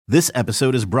This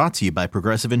episode is brought to you by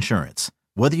Progressive Insurance.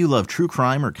 Whether you love true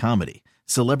crime or comedy,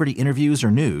 celebrity interviews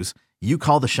or news, you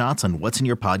call the shots on what's in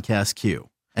your podcast queue.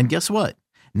 And guess what?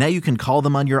 Now you can call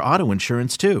them on your auto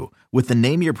insurance too with the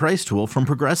Name Your Price tool from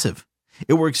Progressive.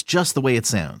 It works just the way it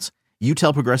sounds. You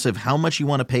tell Progressive how much you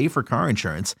want to pay for car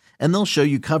insurance, and they'll show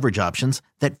you coverage options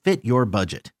that fit your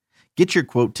budget. Get your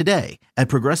quote today at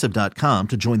Progressive.com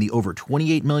to join the over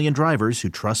 28 million drivers who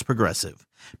trust Progressive.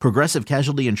 Progressive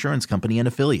Casualty Insurance Company and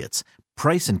Affiliates.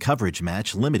 Price and coverage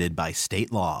match limited by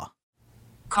state law.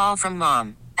 Call from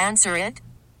mom. Answer it.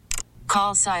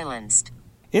 Call silenced.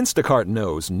 Instacart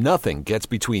knows nothing gets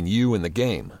between you and the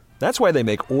game. That's why they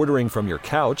make ordering from your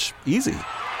couch easy.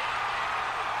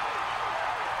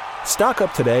 Stock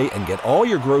up today and get all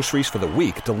your groceries for the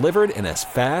week delivered in as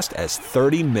fast as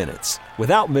 30 minutes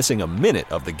without missing a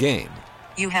minute of the game.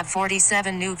 You have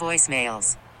 47 new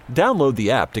voicemails. Download the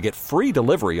app to get free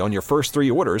delivery on your first 3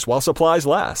 orders while supplies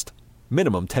last.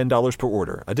 Minimum $10 per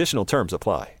order. Additional terms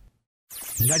apply.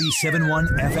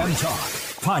 97.1 FM Talk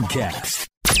Podcast.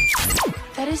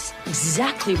 That is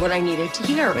exactly what I needed to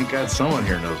hear. Thank God someone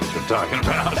here knows what they're talking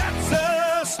about. That's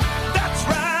us. That's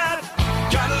right.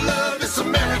 Gotta love this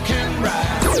American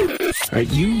ride. All right,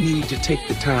 you need to take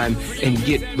the time and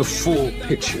get the full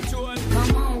picture.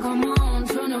 Come on,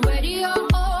 turn the radio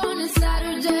on. It's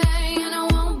Saturday and I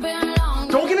won't be long.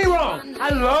 Don't get me wrong, I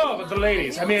love the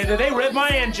ladies. I mean, they rev my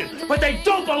engine, but they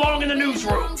don't belong in the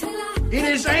newsroom. It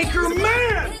is Anchor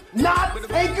Man, not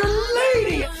Anchor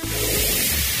Lady.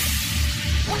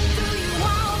 What do you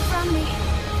want from me?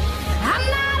 I'm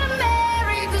not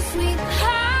America's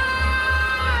sweetheart.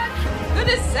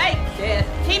 Goodness sake, kid.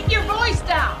 Keep your voice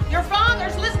down. Your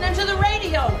father's listening to the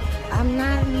radio. I'm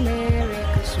not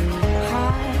America's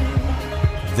sweetheart.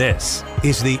 This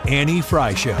is the Annie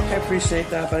Frey Show. I appreciate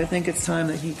that, but I think it's time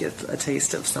that he gets a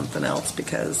taste of something else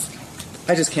because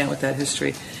I just can't with that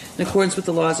history. In accordance with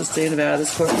the laws of the state of Nevada,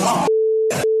 this court must...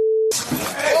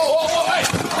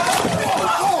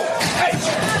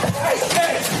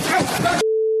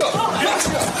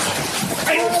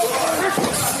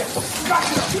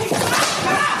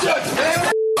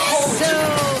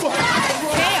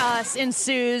 Chaos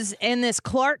ensues in this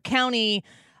Clark County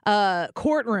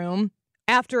courtroom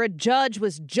after a judge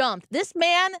was jumped. This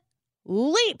man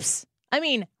leaps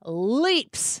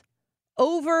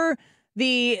over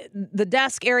the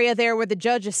desk area there where the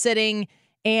judge is sitting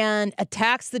and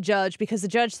attacks the judge because the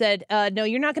judge said, no,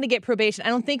 you're not going to get probation.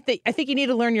 I think you need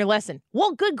to learn your lesson.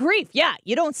 Well, good grief. Yeah,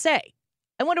 you don't say.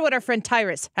 I wonder what our friend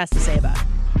Tyrus has to say about it.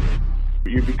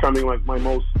 You're becoming like my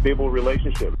most stable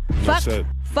relationship.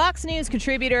 Fox News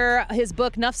contributor, his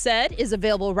book, Nuff Said, is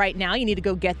available right now. You need to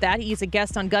go get that. He's a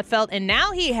guest on Gutfeld, and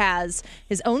now he has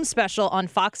his own special on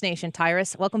Fox Nation.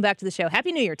 Tyrus, welcome back to the show.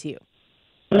 Happy New Year to you.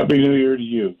 Happy New Year to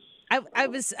you.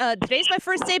 Today's my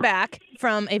first day back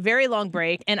from a very long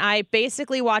break, and I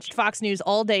basically watched Fox News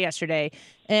all day yesterday,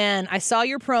 and I saw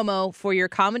your promo for your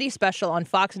comedy special on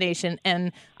Fox Nation,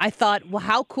 and I thought, well,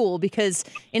 how cool, because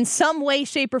in some way,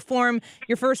 shape, or form,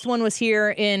 your first one was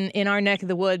here in our neck of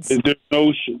the woods. There's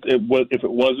no if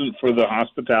it wasn't for the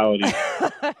hospitality,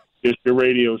 it's your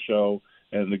radio show,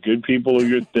 and the good people of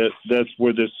that's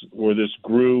where this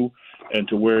grew, and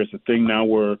to where it's a thing now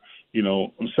where, you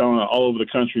know, I'm selling it all over the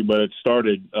country, but it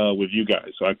started with you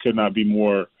guys. So I could not be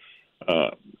more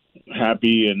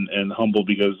happy and humble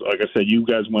because, like I said, you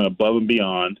guys went above and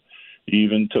beyond. You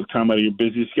even took time out of your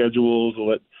busy schedules to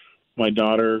let my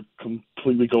daughter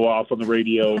completely go off on the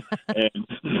radio and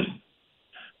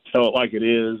tell it like it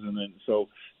is. And then, so,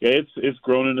 yeah, it's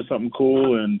grown into something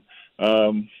cool, and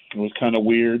it was kind of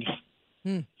weird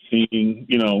seeing,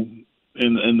 you know,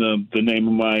 in the name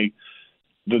of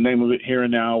the name of it Here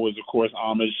and Now was, of course,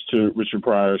 homage to Richard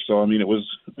Pryor. So, I mean, it was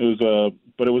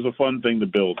a fun thing to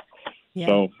build. Yeah.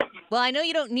 So, well, I know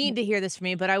you don't need to hear this from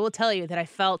me, but I will tell you that I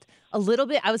felt a little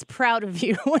bit, I was proud of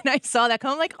you when I saw that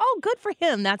come. I'm like, oh, good for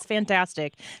him. That's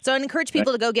fantastic. So I'd encourage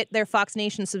people to go get their Fox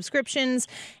Nation subscriptions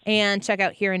and check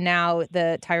out Here and Now,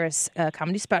 the Tyrus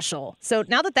comedy special. So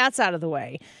now that that's out of the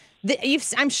way,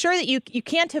 I'm sure that you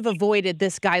can't have avoided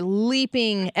this guy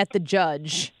leaping at the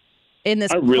judge in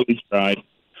this. I really tried.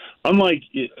 Unlike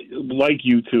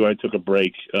you two, I took a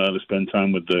break to spend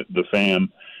time with the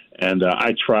fam, and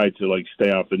I tried to stay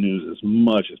off the news as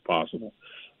much as possible.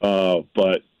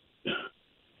 But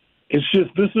it's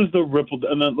just, this is the ripple.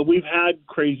 And we've had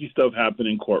crazy stuff happen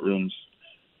in courtrooms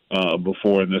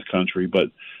before in this country,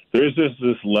 but there's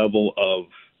this level of,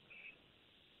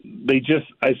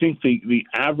 I think the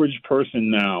average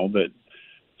person now that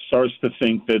starts to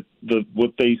think that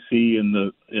what they see in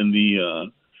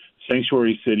the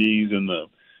sanctuary cities and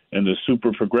and the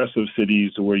super progressive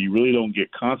cities where you really don't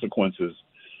get consequences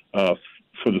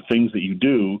for the things that you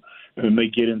do, and then they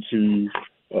get into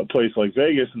a place like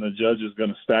Vegas, and the judge is going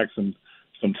to stack some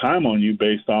time on you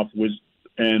based off which,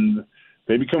 and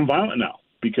they become violent now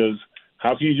because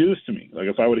how can you do this to me? Like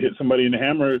if I would have hit somebody in the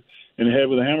head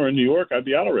with a hammer in New York, I'd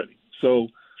be out already. So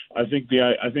I think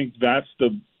that's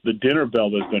the dinner bell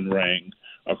that's been rang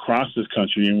across this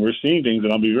country, and we're seeing things,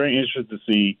 and I'll be very interested to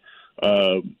see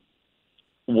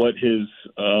what his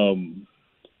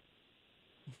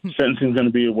sentencing is going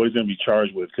to be and what he's going to be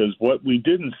charged with. Because what we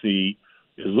didn't see,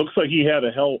 it looks like he had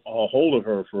a hold of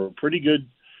her for a pretty good,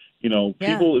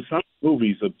 people, it's not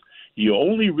movies. You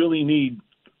only really need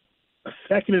a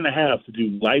second and a half to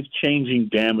do life-changing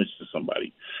damage to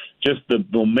somebody. Just the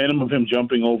momentum of him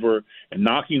jumping over and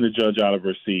knocking the judge out of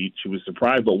her seat. She was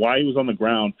surprised, but while he was on the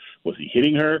ground, was he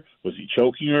hitting her? Was he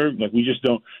choking her? Like, we just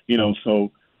don't,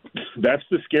 so that's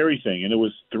the scary thing. And it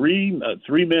was three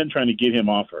men trying to get him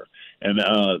off her, and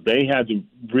they had to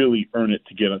really earn it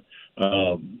to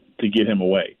get him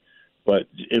away. But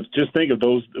just think if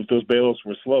those bailiffs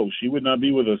were slow, she would not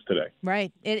be with us today.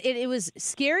 Right. It was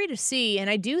scary to see, and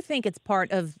I do think it's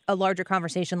part of a larger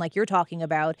conversation like you're talking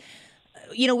about.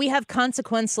 We have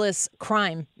consequenceless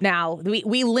crime now.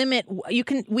 We limit.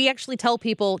 We actually tell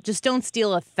people just don't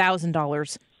steal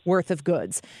 $1,000 worth of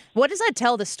goods. What does that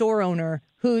tell the store owner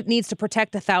who needs to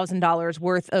protect $1,000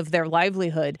 worth of their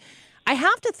livelihood? I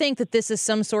have to think that this is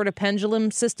some sort of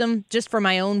pendulum system just for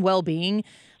my own well-being,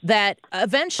 that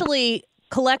eventually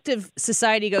collective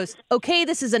society goes, okay,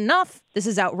 this is enough. This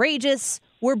is outrageous.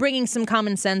 We're bringing some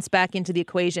common sense back into the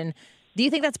equation. Do you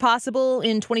think that's possible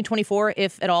in 2024,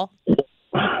 if at all?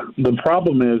 The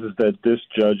problem is that this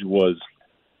judge was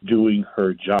doing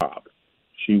her job.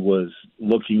 She was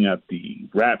looking at the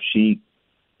rap sheet,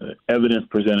 evidence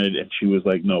presented, and she was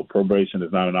like, no, probation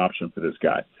is not an option for this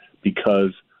guy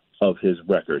because of his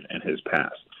record and his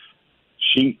past.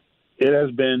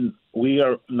 We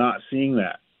are not seeing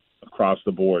that across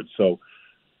the board. So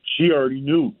she already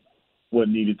knew what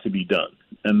needed to be done.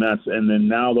 And then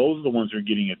now those are the ones who are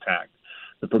getting attacked.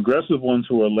 The progressive ones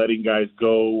who are letting guys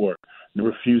go or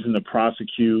refusing to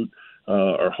prosecute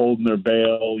or holding their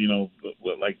bail,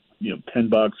 like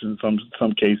 $10 in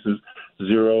some cases,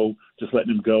 $0, just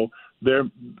letting them go.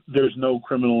 There's no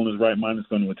criminal in his right mind that's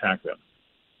going to attack them.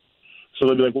 So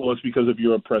they'll be like, well, it's because of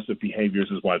your oppressive behaviors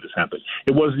is why this happened.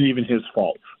 It wasn't even his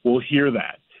fault. We'll hear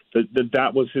that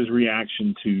was his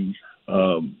reaction to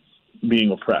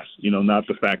being oppressed, not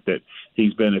the fact that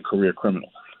he's been a career criminal.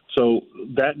 So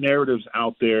that narrative's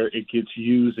out there. It gets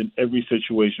used in every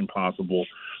situation possible.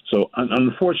 So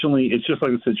unfortunately, it's just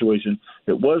like the situation.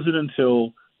 It wasn't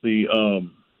until the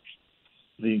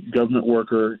government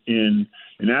worker in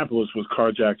Annapolis was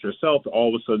carjacked herself,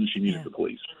 all of a sudden she needed the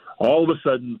police. All of a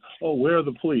sudden, where are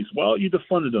the police? Well, you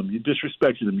defunded them. You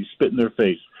disrespected them. You spit in their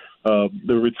face.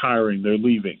 They're retiring. They're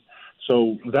leaving.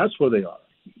 So that's where they are.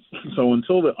 So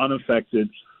until the unaffected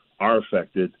are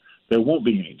affected, there won't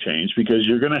be any change because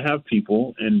you're going to have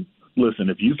people. And listen,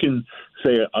 if you can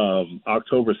say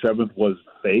October 7th was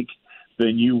fake,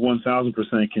 then you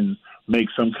 1,000% can make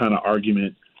some kind of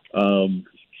argument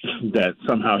that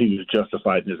somehow he was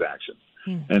justified in his action.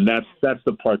 And that's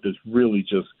the part that's really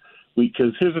just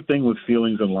because here's the thing with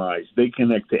feelings and lies. They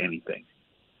connect to anything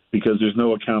because there's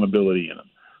no accountability in them.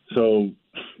 So,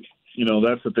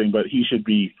 that's the thing. But he should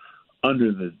be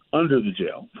under the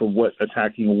jail for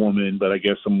attacking a woman. But I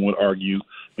guess someone would argue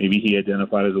maybe he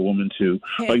identified as a woman too.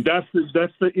 Like that's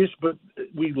the issue. But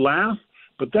we laugh.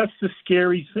 But that's the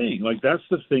scary thing. Like that's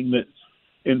the thing that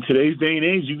in today's day and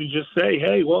age you can just say,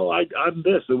 hey, well, I'm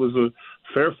this. It was a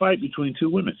fair fight between two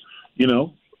women.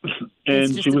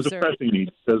 And she was oppressing me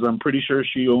because I'm pretty sure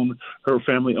her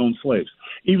family owned slaves,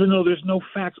 even though there's no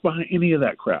facts behind any of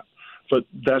that crap. But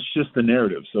that's just the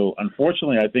narrative. So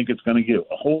unfortunately, I think it's going to get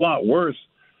a whole lot worse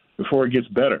before it gets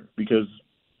better because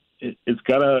it's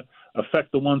got to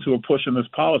affect the ones who are pushing this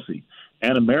policy.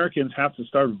 And Americans have to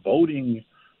start voting.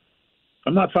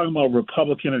 I'm not talking about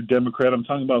Republican or Democrat. I'm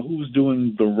talking about who's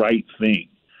doing the right thing.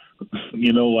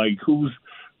 Like who's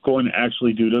going to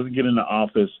actually doesn't get into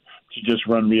office to just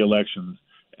run re-elections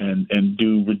and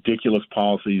do ridiculous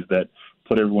policies that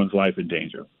put everyone's life in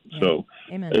danger. Yeah. So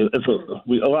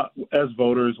as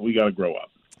voters, we got to grow up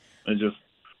and just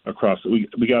across. We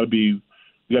got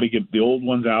to get the old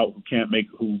ones out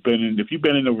if you've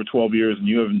been in over 12 years and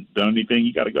you haven't done anything,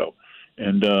 you got to go.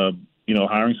 And,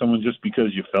 hiring someone just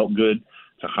because you felt good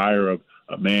to hire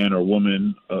a man or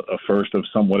woman, a first of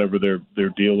whatever their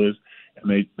deal is,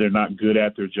 and they're not good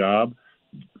at their job,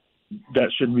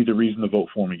 that shouldn't be the reason to vote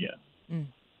for them again.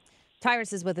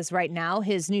 Tyrus is with us right now.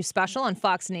 His new special on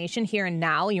Fox Nation, Here and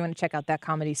Now. You want to check out that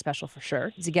comedy special for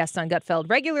sure. He's a guest on Gutfeld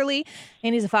regularly,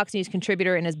 and he's a Fox News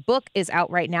contributor, and his book is out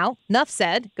right now. Enough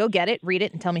said. Go get it, read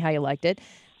it, and tell me how you liked it.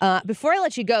 Before I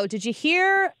let you go, did you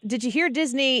hear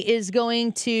Disney is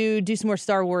going to do some more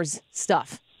Star Wars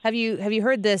stuff? Have you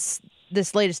heard this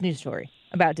latest news story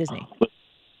about Disney?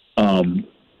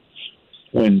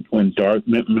 When Darth,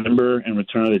 remember in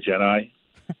Return of the Jedi,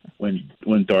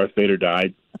 when Darth Vader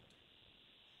died?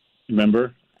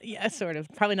 Remember? Yeah, sort of.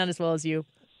 Probably not as well as you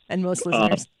and most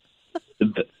listeners.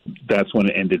 That's when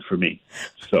it ended for me.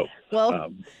 So, well,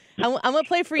 I'm going to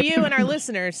play for you and our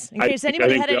listeners in case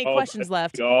anybody had any questions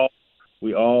left.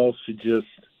 We all should just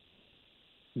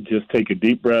take a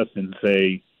deep breath and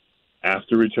say,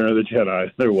 after Return of the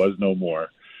Jedi, there was no more,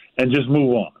 and just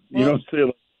move on. You don't say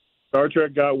like, Star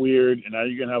Trek got weird, and now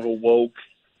you're gonna have a woke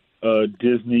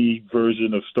Disney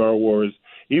version of Star Wars.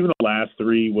 Even the last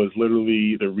three was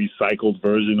literally the recycled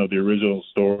version of the original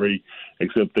story,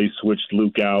 except they switched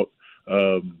Luke out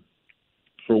for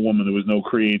a woman. There was no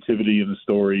creativity in the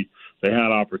story. They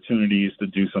had opportunities to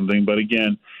do something, but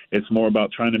again, it's more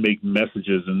about trying to make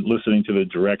messages and listening to the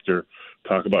director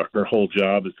talk about her whole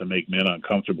job is to make men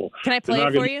uncomfortable. Can I play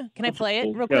it for you? Can I play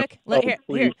it real quick?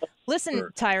 Here. Listen,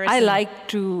 Tyrus. I like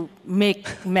to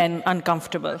make men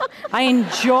uncomfortable. I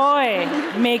enjoy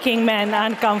making men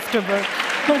uncomfortable.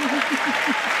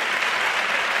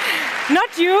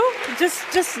 Not you,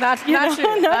 just not you.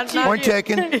 Not you. Point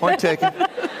taken. Point taken.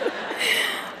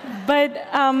 But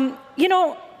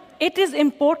it is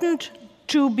important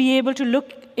to be able to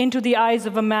look into the eyes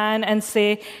of a man and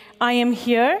say, I am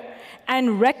here,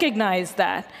 and recognize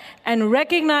that. And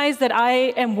recognize that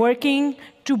I am working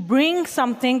to bring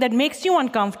something that makes you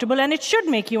uncomfortable, and it should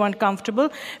make you uncomfortable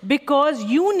because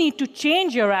you need to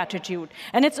change your attitude.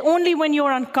 And it's only when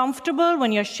you're uncomfortable,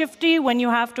 when you're shifty, when you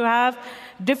have to have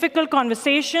difficult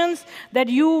conversations that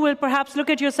you will perhaps look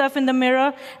at yourself in the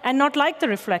mirror and not like the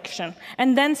reflection.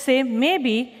 And then say,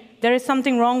 maybe there is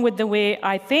something wrong with the way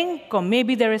I think, or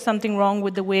maybe there is something wrong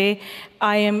with the way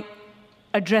I am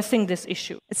addressing this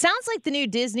issue. It sounds like the new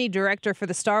Disney director for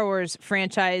the Star Wars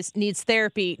franchise needs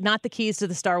therapy, not the keys to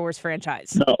the Star Wars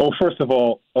franchise. No, first of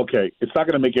all, okay, it's not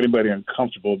going to make anybody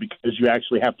uncomfortable because you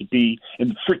actually have to be in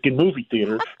the freaking movie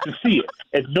theater to see it,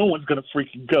 and no one's going to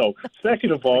freaking go.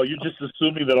 Second of all, you're just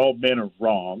assuming that all men are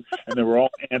wrong and they were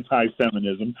all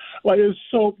anti-feminism. Like, this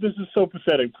is so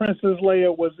pathetic. Princess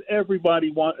Leia was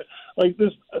everybody like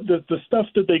this. The stuff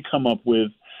that they come up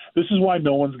with. This is why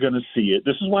no one's going to see it.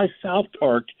 This is why South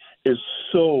Park is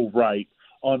so right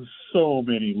on so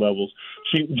many levels.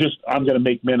 I'm going to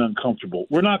make men uncomfortable.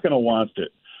 We're not going to watch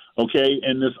it, okay?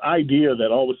 And this idea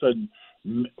that all of a sudden,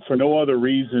 for no other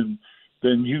reason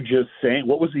than you just saying,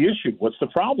 what was the issue? What's the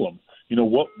problem?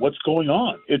 What's going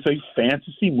on? It's a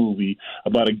fantasy movie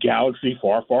about a galaxy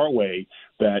far, far away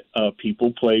that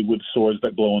people play with swords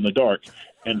that glow in the dark.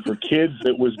 And for kids,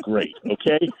 it was great,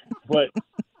 okay?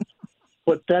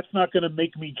 But that's not going to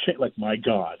make me change. Like, my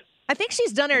God. I think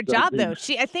she's done her job, though.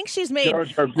 I think she's made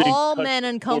all men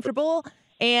uncomfortable,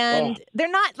 and they're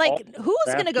not, like, who's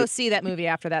going to go see that movie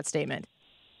after that statement?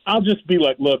 I'll just be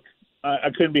like, look, I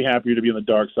couldn't be happier to be on the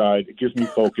dark side. It gives me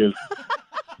focus,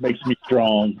 makes me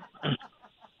strong. Fine,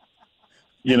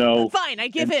 I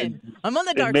give in. I'm on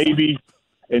the dark side.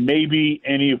 And maybe,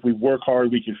 Annie, if we work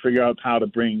hard, we can figure out how to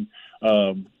bring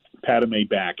Padme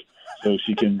back so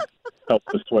she can help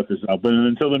us sweat this out. But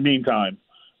until the meantime,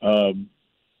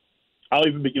 I'll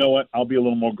even be, I'll be a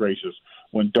little more gracious.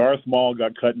 When Darth Maul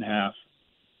got cut in half,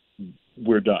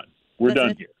 we're done. We're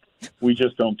done here. We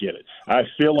just don't get it. I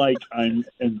feel like I'm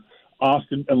in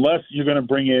Austin, unless you're going to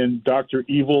bring in Dr.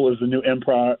 Evil as the new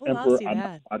Emperor,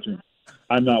 I'm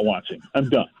not watching. I'm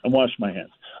done. I'm washing my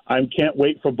hands. I can't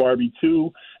wait for Barbie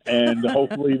 2, and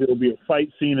hopefully there'll be a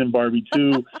fight scene in Barbie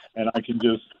 2, and I can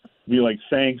just be like,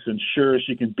 thanks, and sure,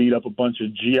 she can beat up a bunch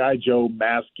of G.I. Joe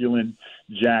masculine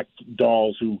jacked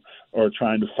dolls who are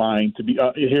trying to find to be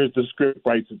here's the script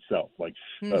writes itself. Like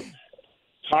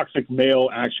toxic male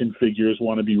action figures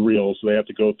want to be real, so they have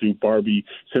to go through Barbie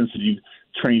sensitive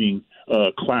training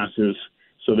classes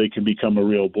so they can become a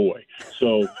real boy.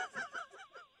 So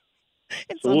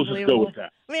we'll just go with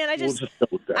that. Man,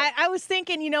 I was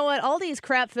thinking, you know what? All these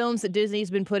crap films that Disney's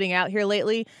been putting out here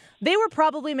lately, they were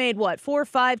probably made, 4 or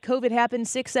 5? COVID happened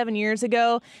 6-7 years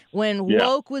ago when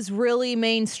woke was really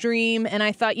mainstream. And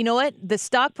I thought, you know what? The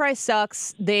stock price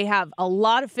sucks. They have a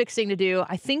lot of fixing to do.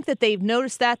 I think that they've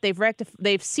noticed that.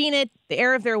 They've seen it, the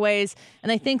error of their ways.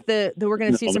 And I think that we're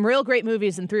going to see some real great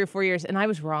movies in 3 or 4 years. And I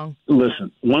was wrong.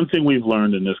 Listen, one thing we've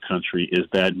learned in this country is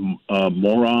that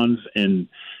morons and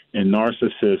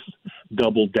narcissists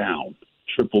double down,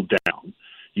 triple down.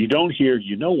 You don't hear,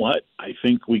 you know what, I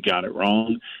think we got it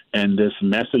wrong, and this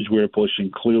message we're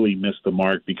pushing clearly missed the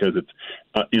mark because it's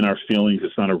in our feelings,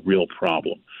 it's not a real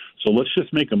problem. So let's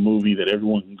just make a movie that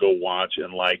everyone can go watch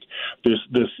and like this.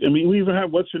 I mean, we even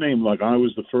have, what's her name? Like, I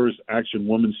was the first action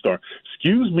woman star.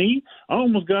 Excuse me? I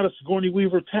almost got a Sigourney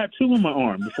Weaver tattoo on my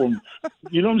arm before,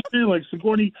 you know what I'm saying? Like,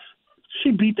 Sigourney,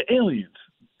 she beat the aliens.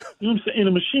 You know what I'm saying? In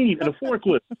a machine, in a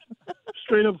forklift.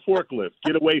 Straight up forklift.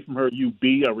 Get away from her, you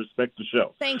B. I respect the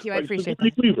show. Thank you. I appreciate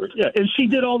that. Weaver. Yeah, and she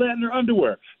did all that in her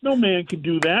underwear. No man can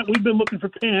do that. We've been looking for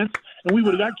pants, and we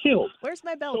would have got killed. Where's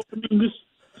my belt? So, I mean,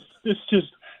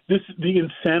 the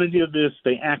insanity of this,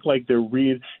 they act like they're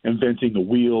reinventing the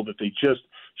wheel, that they just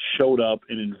showed up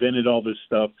and invented all this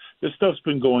stuff. This stuff's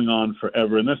been going on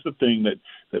forever, and that's the thing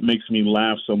that makes me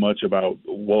laugh so much about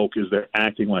woke is they're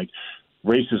acting like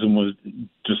racism was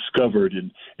discovered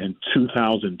in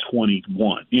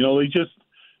 2021. You know,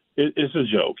 it's a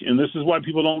joke. And this is why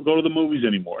people don't go to the movies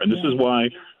anymore. And this is why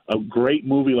a great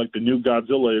movie like the new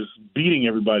Godzilla is beating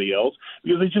everybody else,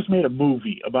 because they just made a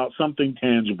movie about something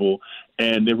tangible,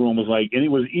 and everyone was like, and it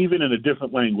was even in a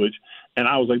different language. And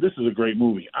I was like, this is a great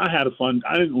movie. I had fun.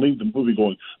 I didn't leave the movie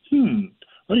going,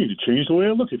 I need to change the way I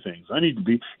look at things. I need to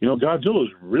be,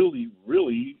 Godzilla's really,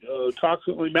 really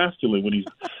toxically masculine when he's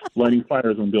lighting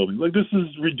fires on buildings. Like, this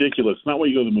is ridiculous. It's not what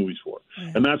you go to the movies for.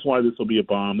 Yeah. And that's why this will be a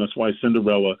bomb. That's why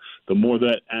Cinderella, the more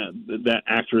that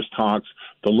actress talks,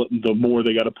 the more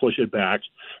they got to push it back,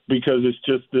 because it's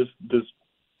just this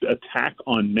attack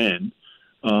on men,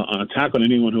 an attack on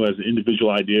anyone who has an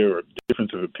individual idea or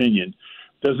difference of opinion,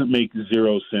 doesn't make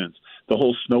zero sense. The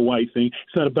whole Snow White thing,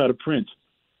 it's not about a prince.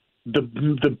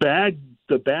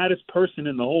 The baddest person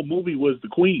in the whole movie was the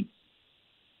queen.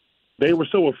 They were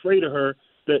so afraid of her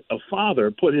that a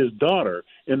father put his daughter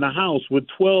in the house with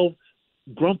 12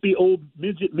 grumpy old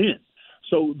midget men.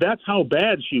 So that's how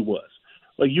bad she was.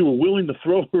 Like, you were willing to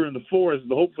throw her in the forest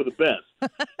and hope for the best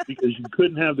because you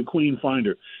couldn't have the queen find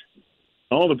her.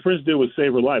 All the prince did was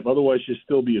save her life. Otherwise, she'd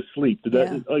still be asleep.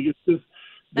 It's just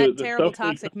that terrible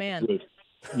toxic man.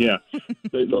 Yeah.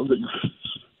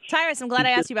 Tyrus, I'm glad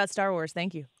I asked you about Star Wars.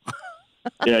 Thank you.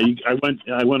 Yeah, I went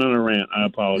on a rant. I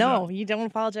apologize. No, you don't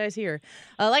apologize here.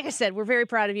 Like I said, we're very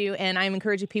proud of you, and I'm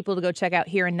encouraging people to go check out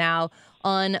Here and Now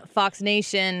on Fox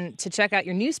Nation to check out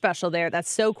your new special there. That's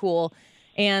so cool.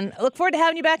 And I look forward to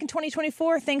having you back in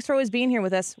 2024. Thanks for always being here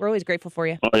with us. We're always grateful for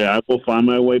you. Oh, yeah, I will find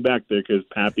my way back there because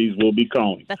Pappies will be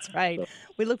calling. That's right. So.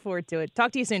 We look forward to it.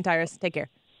 Talk to you soon, Tyrus. Take care.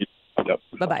 Yep.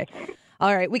 Bye-bye.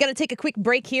 All right, we got to take a quick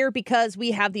break here because we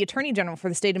have the Attorney General for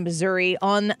the state of Missouri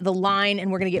on the line,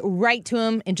 and we're going to get right to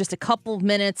him in just a couple of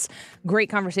minutes. Great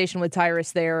conversation with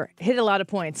Tyrus there. Hit a lot of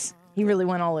points. He really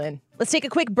went all in. Let's take a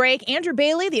quick break. Andrew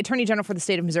Bailey, the Attorney General for the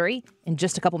state of Missouri, in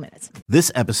just a couple minutes.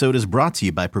 This episode is brought to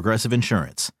you by Progressive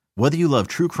Insurance. Whether you love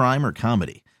true crime or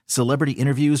comedy, celebrity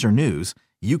interviews or news,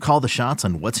 you call the shots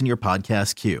on what's in your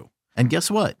podcast queue. And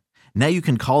guess what? Now you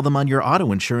can call them on your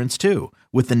auto insurance, too,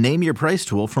 with the Name Your Price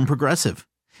tool from Progressive.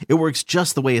 It works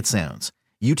just the way it sounds.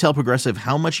 You tell Progressive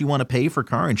how much you want to pay for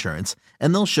car insurance,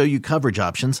 and they'll show you coverage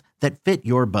options that fit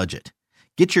your budget.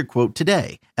 Get your quote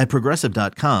today at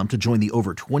Progressive.com to join the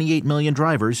over 28 million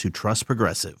drivers who trust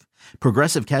Progressive.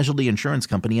 Progressive Casualty Insurance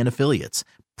Company and Affiliates.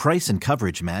 Price and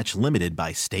coverage match limited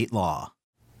by state law.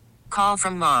 Call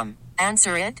from mom.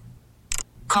 Answer it.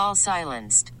 Call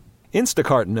silenced.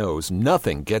 Instacart knows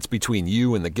nothing gets between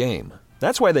you and the game.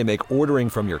 That's why they make ordering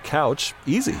from your couch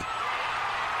easy.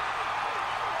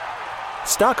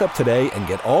 Stock up today and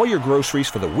get all your groceries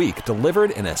for the week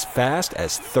delivered in as fast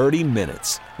as 30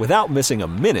 minutes without missing a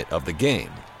minute of the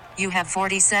game. You have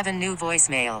 47 new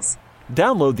voicemails.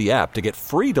 Download the app to get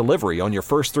free delivery on your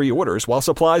first 3 orders while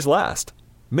supplies last.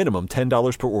 Minimum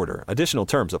 $10 per order. Additional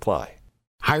terms apply.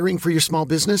 Hiring for your small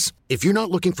business? If you're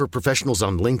not looking for professionals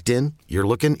on LinkedIn, you're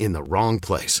looking in the wrong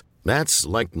place. That's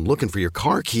like looking for your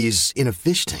car keys in a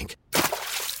fish tank.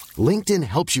 LinkedIn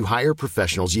helps you hire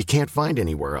professionals you can't find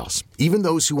anywhere else, even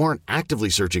those who aren't actively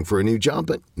searching for a new job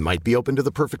but might be open to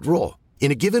the perfect role.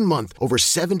 In a given month, over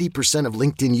 70% of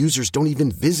LinkedIn users don't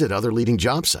even visit other leading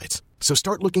job sites. So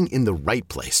start looking in the right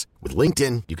place. With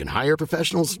LinkedIn, you can hire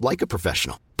professionals like a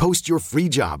professional. Post your free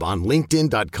job on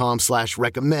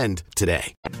linkedin.com/recommend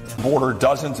today. Border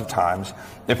dozens of times.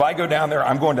 If I go down there,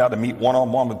 I'm going down to meet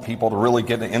one-on-one with people to really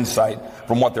get an insight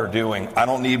from what they're doing. I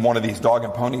don't need one of these dog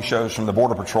and pony shows from the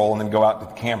Border Patrol and then go out to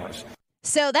the cameras.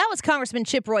 So that was Congressman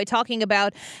Chip Roy talking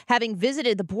about having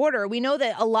visited the border. We know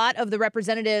that a lot of the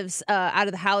representatives out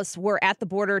of the House were at the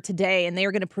border today, and they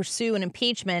are going to pursue an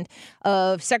impeachment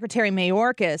of Secretary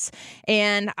Mayorkas.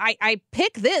 And I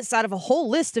pick this out of a whole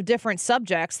list of different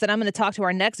subjects that I'm going to talk to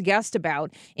our next guest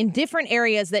about in different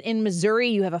areas that in Missouri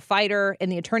you have a fighter in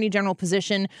the attorney general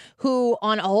position who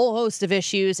on a whole host of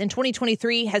issues in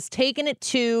 2023 has taken it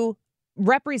to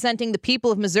representing the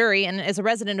people of Missouri, and as a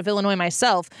resident of Illinois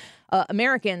myself,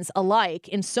 Americans alike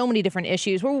in so many different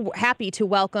issues. We're happy to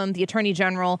welcome the Attorney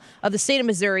General of the state of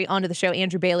Missouri onto the show,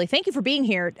 Andrew Bailey. Thank you for being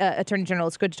here, Attorney General.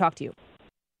 It's good to talk to you.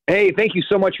 Hey, thank you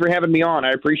so much for having me on. I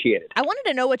appreciate it. I wanted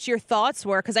to know what your thoughts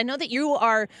were, because I know that you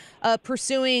are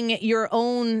pursuing your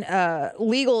own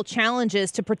legal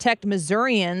challenges to protect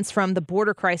Missourians from the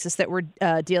border crisis that we're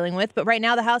dealing with. But right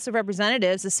now, the House of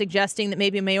Representatives is suggesting that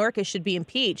maybe Mayorkas should be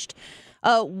impeached.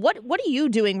 What are you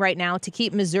doing right now to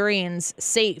keep Missourians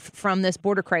safe from this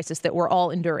border crisis that we're all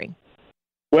enduring?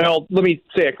 Well, let me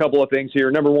say a couple of things here.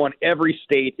 Number one, every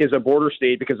state is a border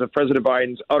state because of President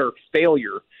Biden's utter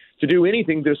failure to do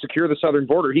anything to secure the southern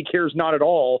border. He cares not at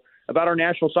all about our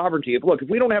national sovereignty. Look, if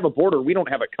we don't have a border, we don't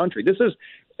have a country. This is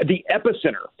the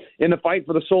epicenter in the fight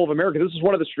for the soul of America. This is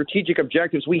one of the strategic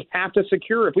objectives we have to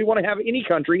secure if we want to have any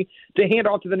country to hand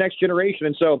off to the next generation.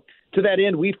 And so to that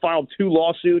end, we filed 2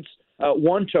 lawsuits,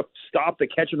 one to stop the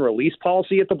catch and release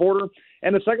policy at the border,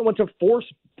 and the second one to force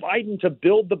Biden to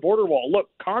build the border wall. Look,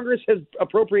 Congress has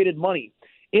appropriated money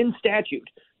in statute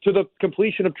to the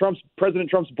completion of President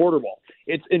Trump's border wall.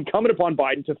 It's incumbent upon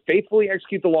Biden to faithfully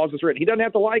execute the laws as written. He doesn't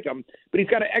have to like them, but he's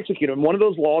got to execute them. One of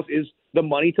those laws is the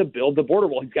money to build the border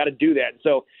wall. He's got to do that.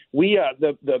 So we,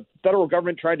 the federal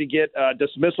government tried to get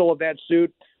dismissal of that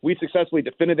suit. We successfully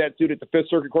defended that suit at the Fifth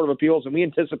Circuit Court of Appeals, and we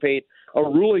anticipate a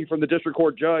ruling from the district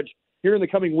court judge here in the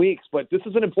coming weeks. But this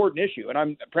is an important issue, and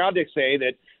I'm proud to say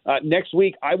that next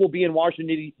week I will be in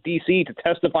Washington, D.C. to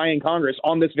testify in Congress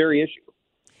on this very issue.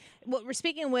 Well, we're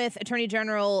speaking with Attorney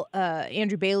General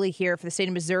Andrew Bailey here for the state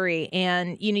of Missouri.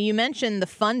 And, you mentioned the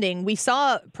funding. We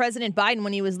saw President Biden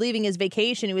when he was leaving his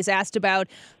vacation. He was asked about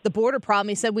the border problem.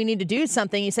 He said, we need to do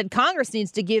something. He said Congress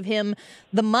needs to give him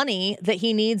the money that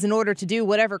he needs in order to do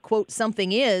whatever, quote,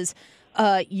 something is.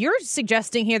 You're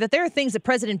suggesting here that there are things that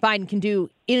President Biden can do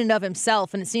in and of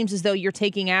himself. And it seems as though you're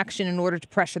taking action in order to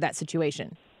pressure that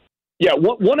situation. Yeah,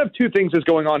 one of two things is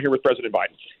going on here with President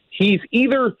Biden. He's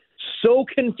either so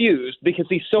confused because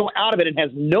he's so out of it and has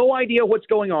no idea what's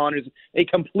going on, is a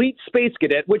complete space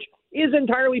cadet, which is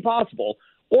entirely possible,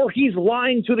 or he's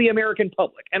lying to the American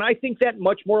public. And I think that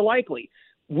much more likely.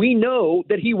 We know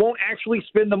that he won't actually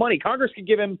spend the money. Congress could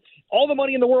give him all the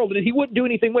money in the world and he wouldn't do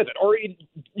anything with it, or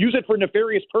use it for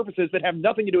nefarious purposes that have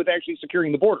nothing to do with actually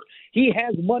securing the border. He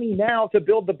has money now to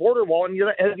build the border wall and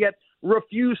has yet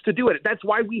refused to do it. That's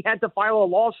why we had to file a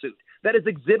lawsuit. That is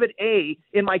Exhibit A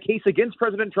in my case against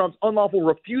President Trump's unlawful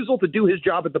refusal to do his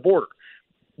job at the border.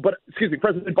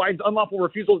 President Biden's unlawful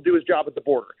refusal to do his job at the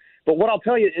border. But what I'll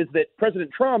tell you is that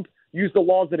President Trump used the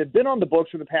laws that have been on the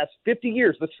books for the past 50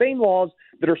 years, the same laws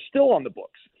that are still on the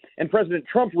books. And President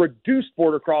Trump reduced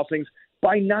border crossings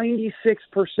by 96%.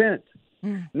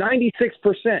 96%.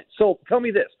 So tell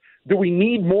me this. Do we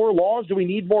need more laws? Do we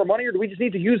need more money? Or do we just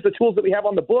need to use the tools that we have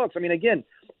on the books? I mean, again,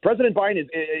 President Biden is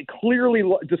clearly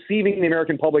deceiving the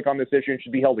American public on this issue and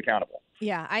should be held accountable.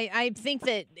 Yeah, I think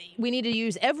that we need to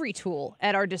use every tool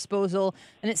at our disposal.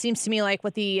 And it seems to me like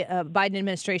what the Biden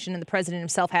administration and the president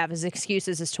himself have is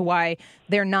excuses as to why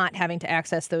they're not having to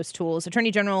access those tools.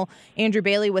 Attorney General Andrew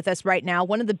Bailey with us right now.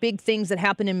 One of the big things that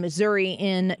happened in Missouri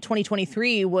in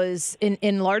 2023 was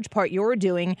in large part your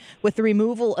doing with the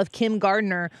removal of Kim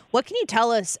Gardner. What can you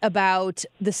tell us about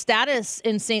the status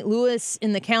in St. Louis,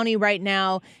 in the county right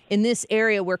now, in this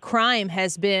area where crime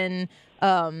has been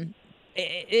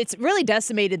it's really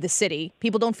decimated the city?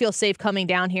 People don't feel safe coming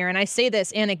down here. And I say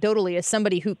this anecdotally as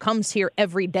somebody who comes here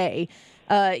every day.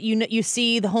 You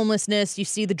see the homelessness, you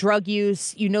see the drug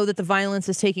use, you know that the violence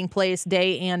is taking place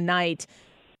day and night.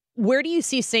 Where do you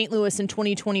see St. Louis in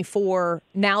 2024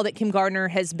 now that Kim Gardner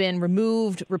has been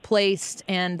removed, replaced,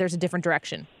 and there's a different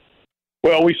direction?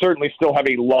 Well, we certainly still have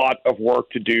a lot of work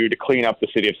to do to clean up the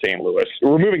city of St. Louis.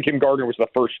 Removing Kim Gardner was the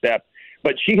first step,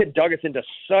 but she had dug us into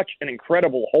such an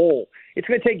incredible hole. It's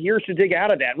going to take years to dig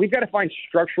out of that. We've got to find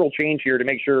structural change here to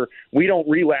make sure we don't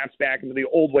relapse back into the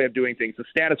old way of doing things. The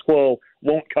status quo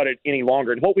won't cut it any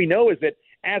longer. And what we know is that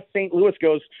as St. Louis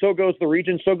goes, so goes the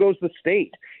region, so goes the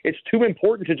state. It's too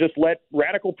important to just let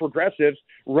radical progressives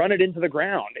run it into the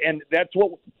ground. And that's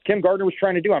what Kim Gardner was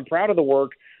trying to do. I'm proud of the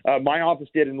work my office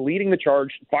did in leading the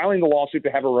charge, filing the lawsuit to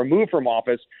have her removed from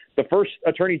office, the first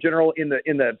attorney general in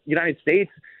the United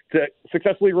States to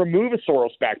successfully remove a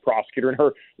Soros-backed prosecutor and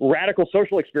her radical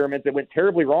social experiment that went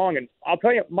terribly wrong. And I'll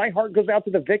tell you, my heart goes out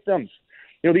to the victims.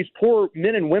 These poor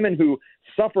men and women who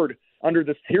suffered under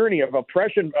this tyranny of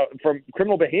oppression from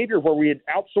criminal behavior, where we had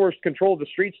outsourced control of the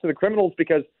streets to the criminals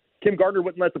because Kim Gardner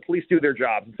wouldn't let the police do their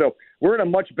job. So we're in a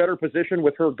much better position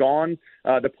with her gone.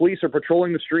 The police are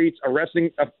patrolling the streets, arresting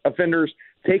offenders,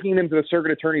 taking them to the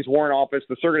circuit attorney's warrant office.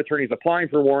 The circuit attorney's applying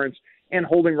for warrants and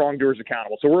holding wrongdoers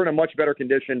accountable. So we're in a much better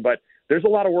condition, but there's a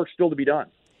lot of work still to be done.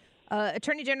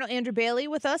 Attorney General Andrew Bailey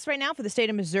with us right now for the state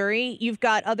of Missouri. You've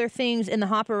got other things in the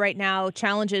hopper right now,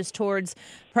 challenges towards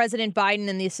President Biden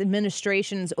and this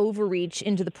administration's overreach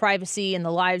into the privacy and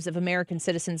the lives of American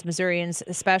citizens, Missourians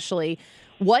especially.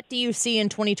 What do you see in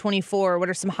 2024? What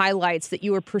are some highlights that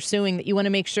you are pursuing that you want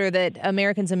to make sure that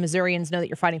Americans and Missourians know that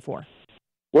you're fighting for?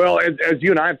 Well, as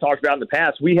you and I have talked about in the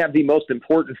past, we have the most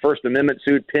important First Amendment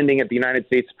suit pending at the United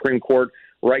States Supreme Court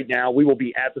right now. We will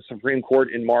be at the Supreme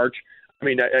Court in March. I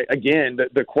mean, again,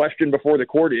 the question before the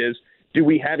court is, do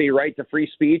we have a right to free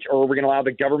speech, or are we going to allow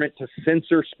the government to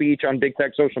censor speech on big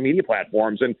tech social media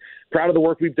platforms? And proud of the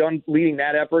work we've done leading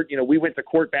that effort. We went to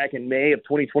court back in May of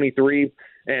 2023,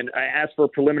 and I asked for a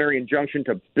preliminary injunction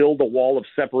to build a wall of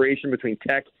separation between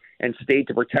tech and state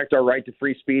to protect our right to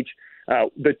free speech.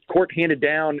 The court handed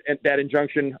down that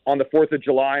injunction on the 4th of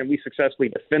July, and we successfully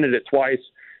defended it twice.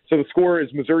 So the score is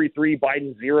Missouri 3,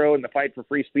 Biden 0 in the fight for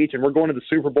free speech, and we're going to the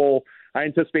Super Bowl. I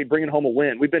anticipate bringing home a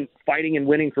win. We've been fighting and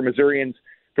winning for Missourians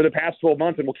for the past 12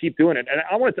 months, and we'll keep doing it. And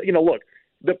I want to, look,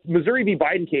 the Missouri v.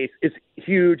 Biden case is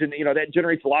huge, and, that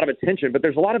generates a lot of attention, but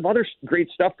there's a lot of other great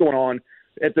stuff going on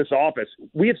at this office.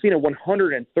 We have seen a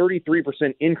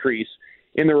 133% increase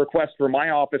in the request for my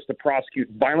office to prosecute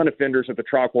violent offenders at the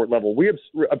trial court level. We have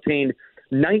obtained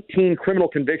 19 criminal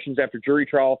convictions after jury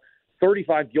trial,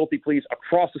 35 guilty pleas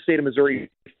across the state of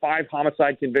Missouri, 5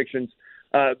 homicide convictions.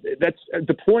 That's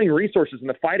deploying resources in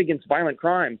the fight against violent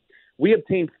crime. We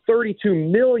obtained $32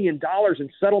 million in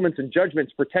settlements and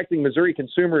judgments protecting Missouri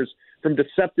consumers from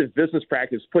deceptive business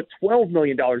practice, put $12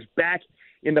 million back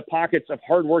in the pockets of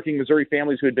hardworking Missouri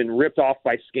families who had been ripped off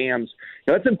by scams.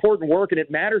 That's important work, and it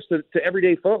matters to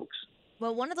everyday folks.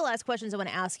 Well, one of the last questions I want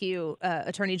to ask you,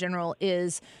 Attorney General,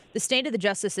 is the state of the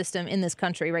justice system in this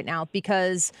country right now.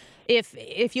 Because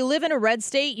if you live in a red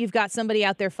state, you've got somebody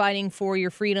out there fighting for your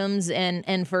freedoms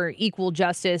and for equal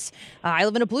justice. I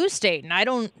live in a blue state, and I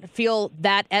don't feel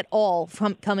that at all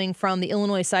coming from the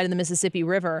Illinois side of the Mississippi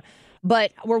River.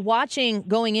 But we're watching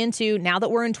going into, now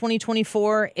that we're in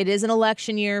 2024, it is an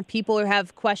election year. People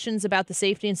have questions about the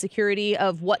safety and security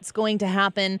of what's going to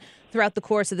happen throughout the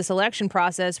course of this election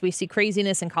process. We see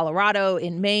craziness in Colorado,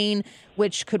 in Maine,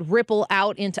 which could ripple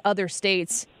out into other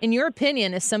states. In your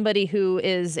opinion, as somebody who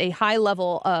is a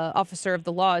high-level officer of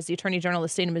the law, as the Attorney General of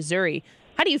the state of Missouri,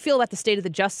 how do you feel about the state of the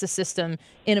justice system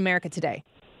in America today?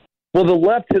 Well, the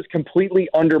left has completely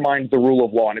undermined the rule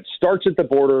of law, and it starts at the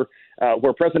border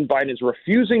where President Biden is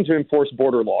refusing to enforce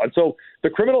border law. And so the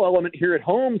criminal element here at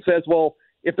home says, well,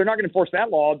 if they're not going to enforce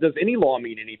that law, does any law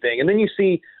mean anything? And then you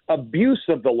see abuse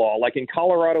of the law, like in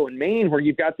Colorado and Maine, where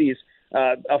you've got these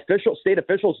state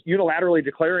officials unilaterally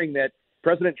declaring that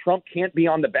President Trump can't be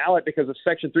on the ballot because of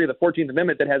Section 3 of the 14th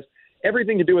Amendment that has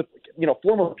everything to do with,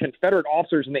 former Confederate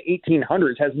officers in the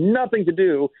 1800s, has nothing to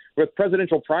do with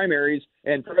presidential primaries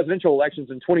and presidential elections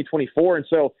in 2024. And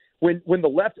so when the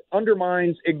left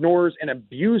undermines, ignores, and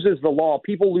abuses the law,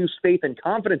 people lose faith and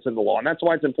confidence in the law. And that's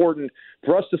why it's important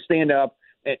for us to stand up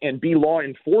and be law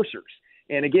enforcers.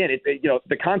 And again,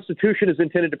 the Constitution is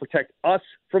intended to protect us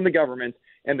from the government,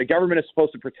 and the government is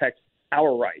supposed to protect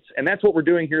our rights. And that's what we're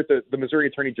doing here at the Missouri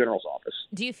Attorney General's office.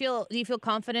 Do you feel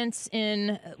confidence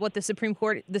in what the Supreme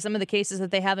Court, some of the cases that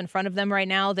they have in front of them right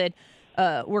now, that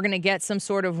we're going to get some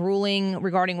sort of ruling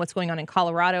regarding what's going on in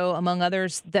Colorado, among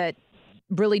others, that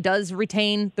really does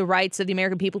retain the rights of the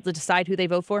American people to decide who they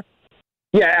vote for?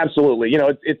 Yeah, absolutely.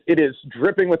 It is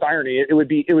dripping with irony. It would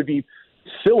be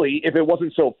silly if it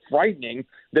wasn't so frightening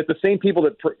that the same people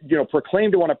that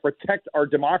proclaim to want to protect our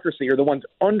democracy are the ones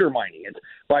undermining it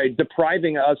by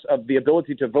depriving us of the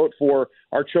ability to vote for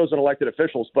our chosen elected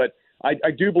officials. But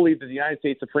I do believe that the United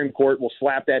States Supreme Court will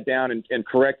slap that down and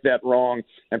correct that wrong,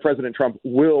 and President Trump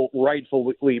will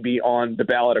rightfully be on the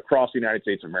ballot across the United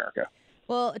States of America.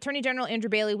 Well, Attorney General Andrew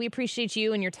Bailey, we appreciate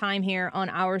you and your time here on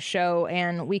our show,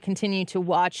 and we continue to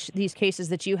watch these cases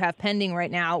that you have pending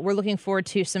right now. We're looking forward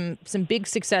to some big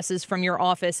successes from your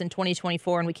office in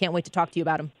 2024, and we can't wait to talk to you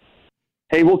about them.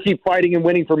 Hey, we'll keep fighting and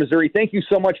winning for Missouri. Thank you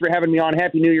so much for having me on.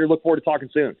 Happy New Year. Look forward to talking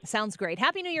soon. Sounds great.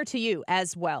 Happy New Year to you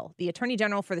as well. The Attorney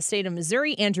General for the state of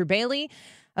Missouri, Andrew Bailey,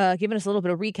 giving us a little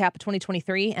bit of recap of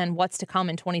 2023 and what's to come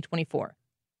in 2024.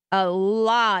 A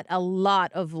lot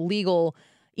of legal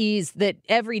ease that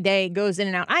every day goes in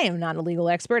and out. I am not a legal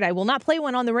expert. I will not play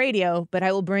one on the radio, but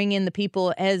I will bring in the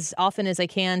people as often as I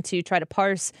can to try to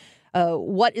parse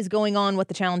what is going on, what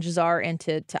the challenges are, and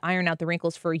to iron out the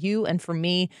wrinkles for you and for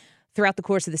me throughout the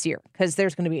course of this year, because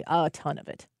there's going to be a ton of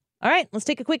it. All right, let's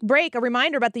take a quick break. A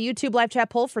reminder about the YouTube live chat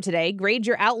poll for today. Grade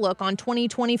your outlook on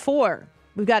 2024.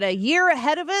 We've got a year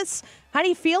ahead of us. How do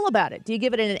you feel about it? Do you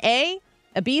give it an A,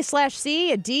 a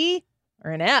B/C, a D,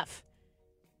 or an F?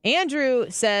 Andrew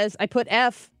says, I put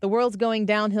F. The world's going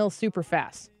downhill super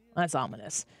fast. That's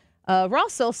ominous.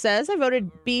 Russell says, I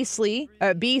voted B/C.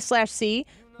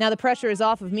 Now the pressure is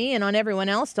off of me and on everyone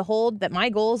else to hold that my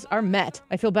goals are met.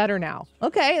 I feel better now.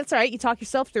 Okay, that's all right. You talk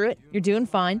yourself through it. You're doing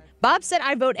fine. Bob said,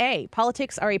 I vote A.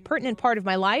 Politics are a pertinent part of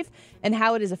my life and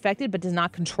how it is affected, but does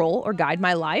not control or guide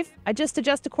my life. I just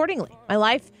adjust accordingly. My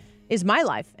life is my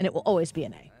life, and it will always be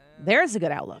an A. There's a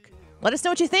good outlook. Let us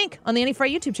know what you think on the Annie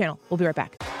Frey YouTube channel. We'll be right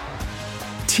back.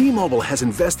 T-Mobile has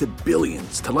invested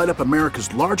billions to light up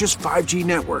America's largest 5G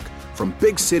network, from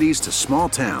big cities to small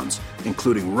towns,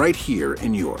 including right here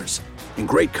in yours. And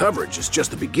great coverage is just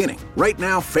the beginning. Right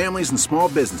now, families and small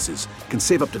businesses can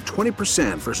save up to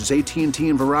 20% versus AT&T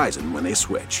and Verizon when they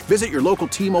switch. Visit your local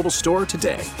T-Mobile store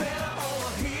today.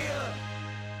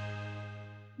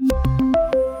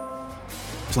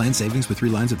 Plan savings with 3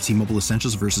 lines of T-Mobile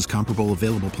Essentials versus comparable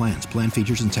available plans. Plan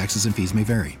features and taxes and fees may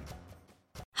vary.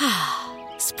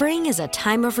 Spring is a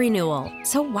time of renewal,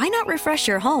 so why not refresh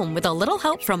your home with a little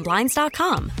help from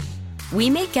Blinds.com? We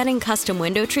make getting custom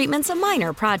window treatments a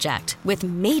minor project with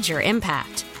major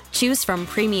impact. Choose from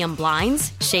premium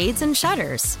blinds, shades, and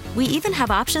shutters. We even have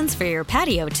options for your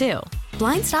patio, too.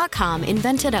 Blinds.com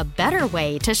invented a better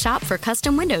way to shop for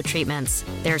custom window treatments.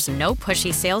 There's no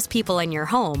pushy salespeople in your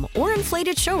home or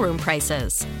inflated showroom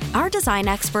prices. Our design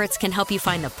experts can help you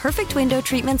find the perfect window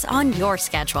treatments on your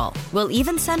schedule. We'll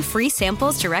even send free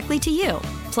samples directly to you.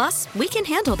 Plus, we can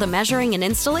handle the measuring and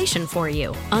installation for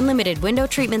you. Unlimited window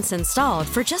treatments installed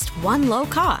for just one low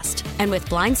cost. And with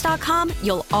Blinds.com,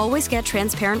 you'll always get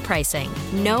transparent pricing.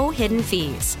 No hidden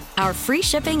fees. Our free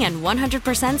shipping and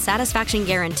 100% satisfaction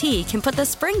guarantee can put the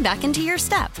spring back into your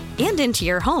step and into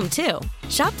your home, too.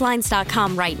 Shop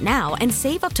Blinds.com right now and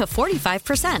save up to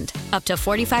 45%. Up to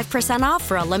 45% off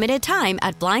for a limited time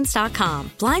at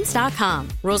Blinds.com. Blinds.com.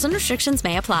 Rules and restrictions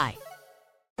may apply.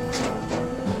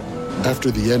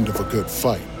 After the end of a good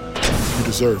fight, you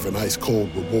deserve an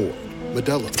ice-cold reward.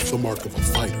 Modelo is the mark of a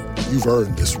fighter. You've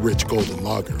earned this rich golden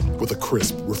lager with a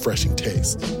crisp, refreshing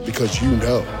taste. Because you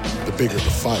know, the bigger the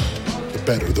fight, the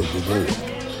better the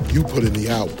reward. You put in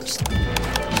the hours,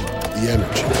 the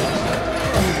energy,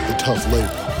 the tough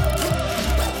labor.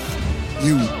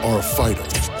 You are a fighter,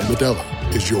 and Modelo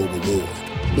is your reward.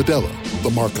 Modelo,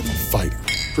 the mark of a fighter.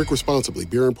 Drink responsibly.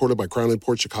 Beer imported by Crown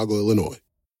Imports, Chicago, Illinois.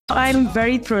 I'm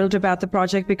very thrilled about the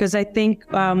project because I think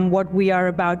what we are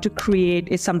about to create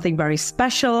is something very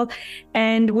special.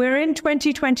 And we're in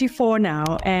 2024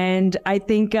 now. And I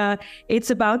think it's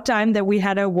about time that we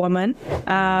had a woman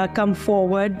come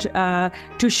forward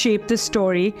to shape the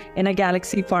story in a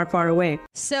galaxy far, far away.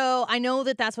 So I know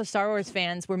that that's what Star Wars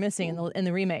fans were missing in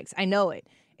the remakes. I know it.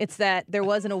 It's that there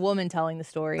wasn't a woman telling the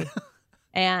story.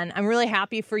 And I'm really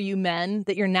happy for you men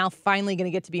that you're now finally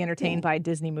going to get to be entertained by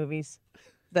Disney movies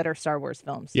that are Star Wars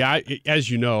films. Yeah, as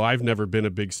you know, I've never been a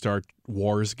big Star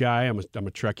Wars guy. I'm a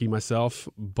Trekkie myself,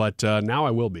 but now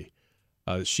I will be.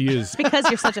 She is because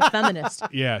you're such a feminist.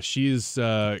 Yeah, she is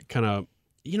kind of,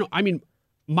 I mean,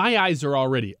 my eyes are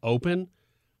already open,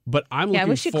 but I'm looking forward. Yeah, I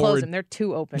wish you'd close them. They're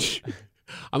too open.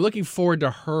 I'm looking forward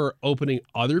to her opening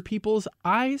other people's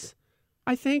eyes,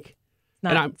 I think.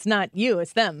 It's not you,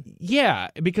 it's them. Yeah,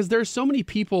 because there's so many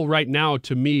people right now,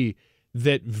 to me,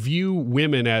 that view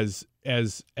women as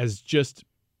just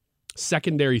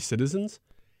secondary citizens,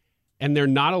 and they're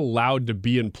not allowed to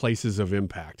be in places of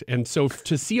impact. And so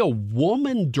to see a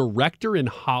woman director in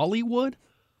Hollywood,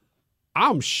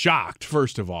 I'm shocked,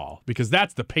 first of all, because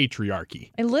that's the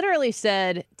patriarchy. I literally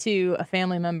said to a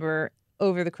family member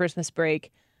over the Christmas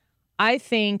break, I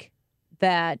think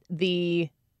that the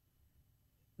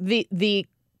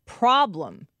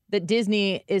problem that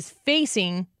Disney is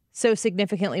facing so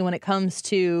significantly when it comes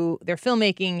to their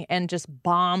filmmaking and just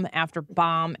bomb after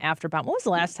bomb after bomb. What was the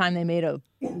last time they made a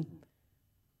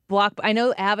block? I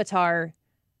know Avatar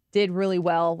did really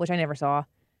well, which I never saw.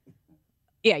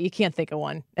 Yeah, you can't think of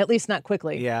one, at least not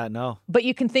quickly. Yeah, no. But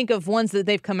you can think of ones that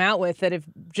they've come out with that have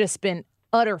just been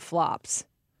utter flops.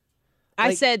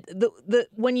 I said the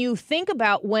when you think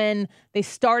about when they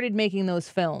started making those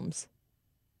films,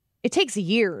 it takes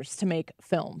years to make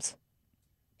films.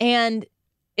 And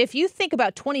if you think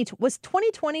about was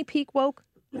 2020 peak woke?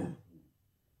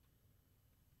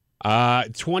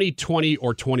 2020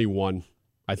 or 21.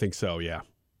 I think so, yeah.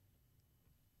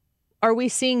 Are we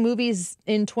seeing movies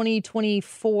in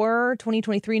 2024,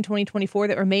 2023, and 2024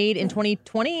 that were made in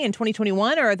 2020 and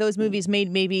 2021? Or are those movies made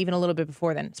maybe even a little bit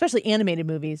before then? Especially animated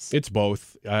movies. It's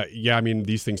both. Yeah, I mean,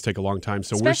 these things take a long time.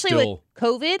 So especially we're still... with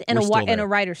COVID and a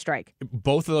writer's strike.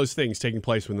 Both of those things taking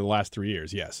place within the last 3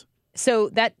 years, yes. So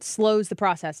that slows the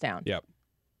process down. Yep.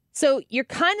 So you're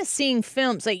kind of seeing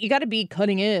films, like you got to be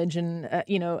cutting edge and,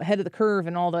 ahead of the curve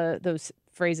and all those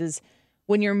phrases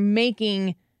when you're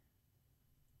making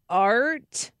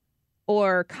art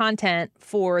or content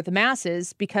for the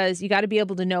masses, because you got to be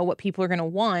able to know what people are going to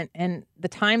want and the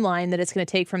timeline that it's going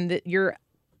to take from your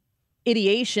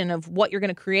ideation of what you're going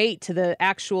to create to the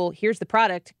actual, here's the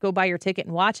product, go buy your ticket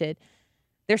and watch it.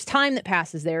 There's time that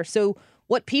passes there. So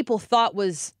what people thought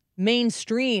was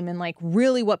mainstream and like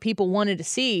really what people wanted to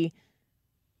see,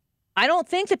 I don't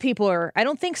think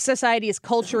society is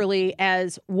culturally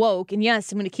as woke. And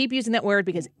yes, I'm going to keep using that word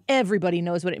because everybody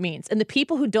knows what it means. And the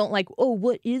people who don't like,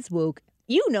 what is woke?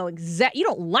 You know exactly. You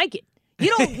don't like it.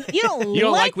 You don't You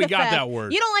don't like we got that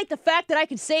word. You don't like the fact that I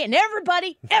can say it and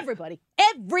everybody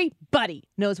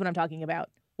knows what I'm talking about.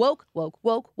 Woke.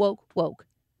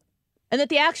 And that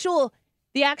the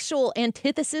actual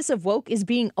antithesis of woke is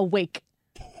being awake,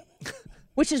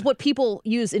 which is what people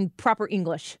use in proper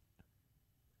English.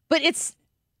 But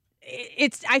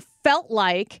I felt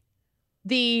like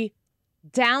the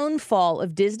downfall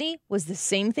of Disney was the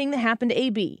same thing that happened to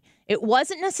AB. It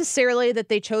wasn't necessarily that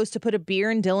they chose to put a beer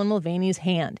in Dylan Mulvaney's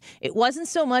hand. It wasn't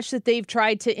so much that they've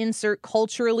tried to insert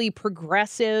culturally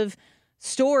progressive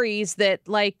stories that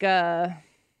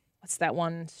what's that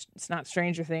one? It's not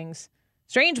Stranger Things.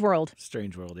 Strange World.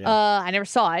 Strange World, yeah. I never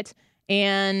saw it.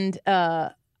 And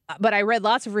but I read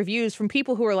lots of reviews from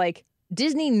people who are like,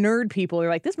 Disney nerd people are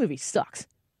like, this movie sucks.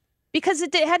 Because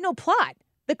it had no plot.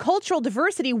 The cultural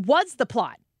diversity was the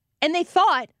plot. And they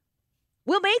thought,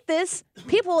 we'll make this,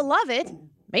 people will love it,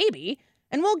 maybe,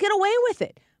 and we'll get away with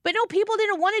it. But no, people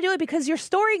didn't want to do it because your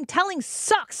storytelling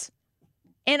sucks.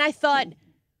 And I thought,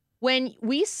 when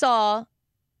we saw,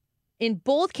 in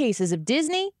both cases of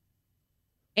Disney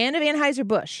and of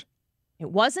Anheuser-Busch, it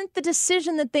wasn't the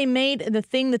decision that they made and the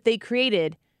thing that they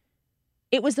created.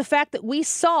 It was the fact that we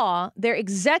saw their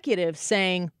executives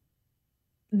saying,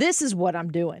 this is what I'm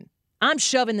doing. I'm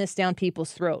shoving this down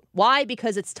people's throat. Why?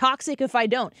 Because it's toxic if I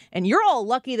don't. And you're all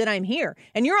lucky that I'm here.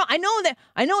 And I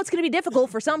know it's going to be difficult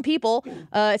for some people.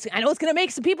 I know it's going to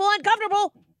make some people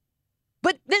uncomfortable.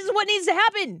 But this is what needs to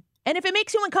happen. And if it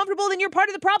makes you uncomfortable, then you're part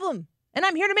of the problem. And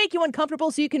I'm here to make you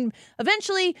uncomfortable so you can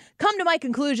eventually come to my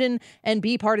conclusion and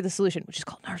be part of the solution, which is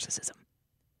called narcissism.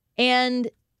 And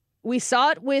we saw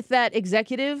it with that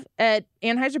executive at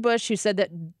Anheuser-Busch who said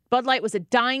that Bud Light was a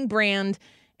dying brand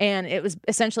and it was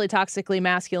essentially toxically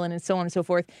masculine and so on and so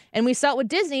forth. And we saw it with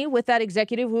Disney with that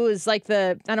executive who was like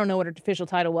I don't know what her official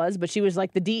title was, but she was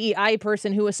like the DEI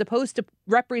person who was supposed to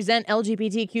represent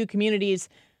LGBTQ communities,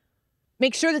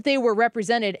 make sure that they were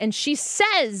represented. And she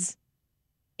says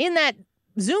in that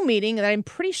Zoom meeting that I'm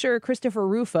pretty sure Christopher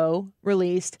Rufo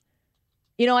released,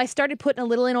 I started putting a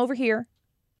little in over here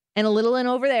and a little in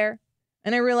over there.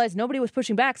 And I realized nobody was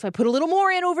pushing back, so I put a little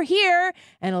more in over here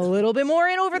and a little bit more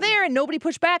in over there, and nobody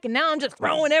pushed back. And now I'm just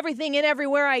throwing everything in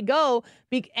everywhere I go,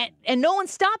 and no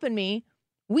one's stopping me.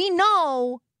 We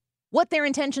know what their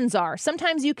intentions are.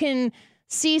 Sometimes you can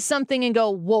see something and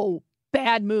go, whoa,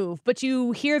 bad move. But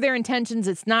you hear their intentions.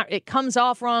 It comes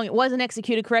off wrong. It wasn't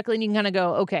executed correctly, and you can kind of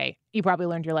go, okay, you probably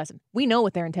learned your lesson. We know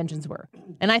what their intentions were.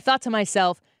 And I thought to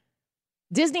myself,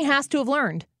 Disney has to have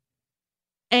learned.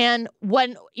 And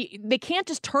when they can't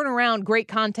just turn around great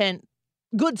content,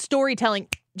 good storytelling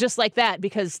just like that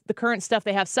because the current stuff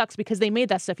they have sucks because they made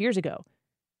that stuff years ago.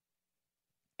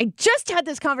 I just had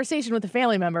this conversation with a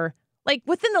family member like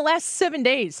within the last 7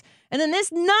 days. And then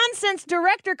this nonsense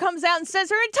director comes out and says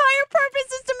her entire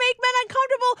purpose is to make men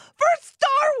uncomfortable for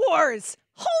Star Wars.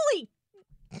 Holy.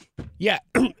 Yeah.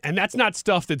 And that's not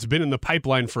stuff that's been in the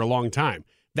pipeline for a long time.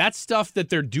 That's stuff that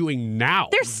they're doing now.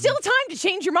 There's still time to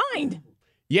change your mind.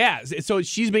 Yeah, so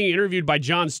she's being interviewed by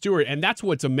Jon Stewart, and that's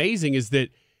what's amazing is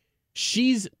that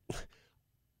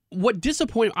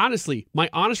honestly, my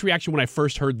honest reaction when I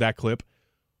first heard that clip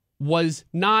was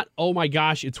not, oh my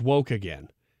gosh, it's woke again.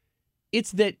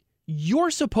 It's that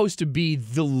you're supposed to be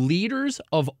the leaders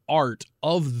of art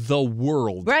of the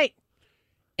world. Right.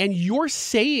 and you're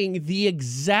saying the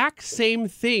exact same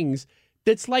things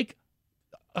that's like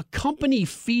a company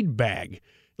feed bag.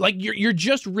 Like you're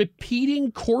just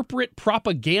repeating corporate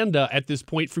propaganda at this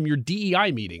point from your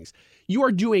DEI meetings. You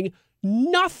are doing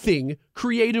nothing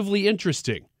creatively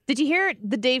interesting. Did you hear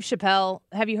the Dave Chappelle?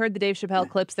 Have you heard the Dave Chappelle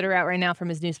clips that are out right now from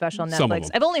his new special on Netflix? Some of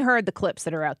them. I've only heard the clips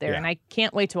that are out there, Yeah. and I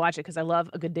can't wait to watch it because I love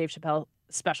a good Dave Chappelle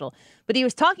special. But he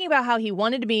was talking about how he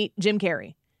wanted to meet Jim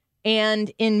Carrey.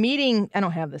 And in meeting, I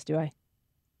don't have this, do I?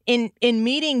 In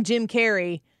meeting Jim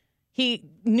Carrey, he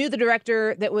knew the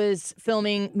director that was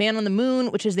filming Man on the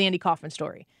Moon, which is the Andy Kaufman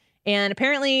story. And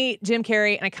apparently Jim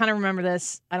Carrey, and I kind of remember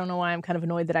this, I don't know why I'm kind of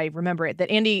annoyed that I remember it, that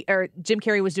Jim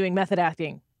Carrey was doing method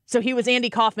acting. So he was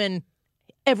Andy Kaufman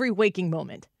every waking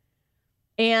moment.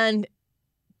 And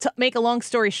to make a long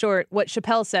story short, what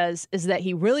Chappelle says is that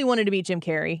he really wanted to meet Jim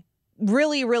Carrey,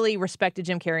 really, really respected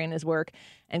Jim Carrey and his work,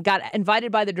 and got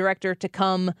invited by the director to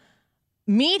come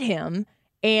meet him.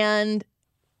 And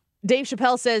Dave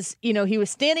Chappelle says, he was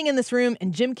standing in this room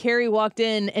and Jim Carrey walked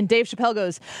in and Dave Chappelle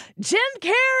goes, "Jim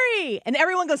Carrey!" And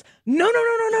everyone goes,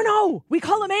 No. We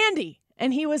call him Andy.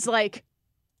 And he was like,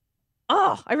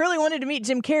 "Oh, I really wanted to meet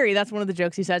Jim Carrey." That's one of the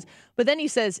jokes he says. But then he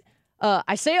says,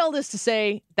 I say all this to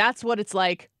say that's what it's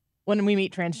like when we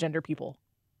meet transgender people.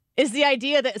 Is the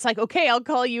idea that it's like, okay, I'll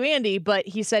call you Andy, but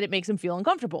he said it makes him feel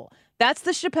uncomfortable. That's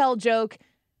the Chappelle joke.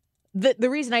 The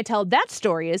reason I tell that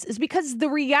story is because the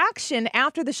reaction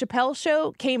after the Chappelle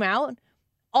show came out,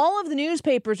 all of the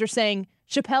newspapers are saying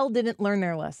Chappelle didn't learn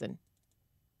their lesson.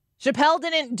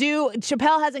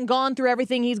 Chappelle hasn't gone through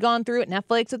everything he's gone through at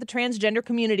Netflix with the transgender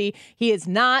community. He has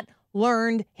not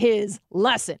learned his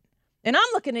lesson. And I'm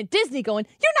looking at Disney going,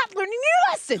 "You're not learning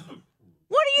your lesson.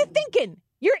 What are you thinking?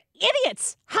 You're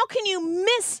idiots. How can you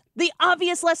miss the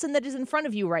obvious lesson that is in front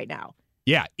of you right now?"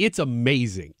 Yeah, it's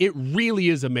amazing. It really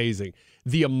is amazing.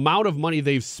 The amount of money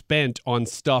they've spent on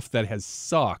stuff that has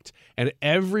sucked, and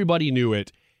everybody knew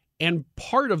it. And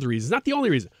part of the reason, not the only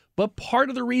reason, but part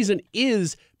of the reason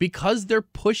is because they're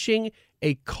pushing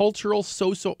a cultural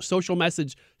social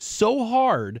message so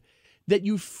hard that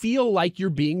you feel like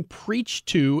you're being preached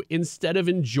to instead of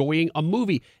enjoying a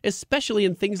movie, especially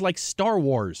in things like Star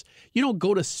Wars. You don't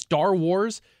go to Star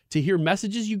Wars to hear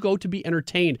messages, you go to be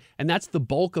entertained. And that's the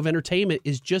bulk of entertainment,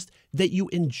 is just that you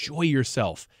enjoy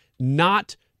yourself,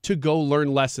 not to go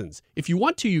learn lessons. If you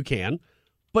want to, you can,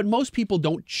 but most people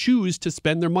don't choose to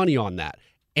spend their money on that.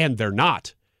 And they're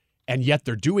not. And yet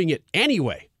they're doing it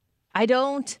anyway. I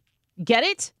don't get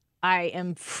it. I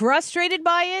am frustrated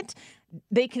by it.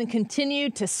 They can continue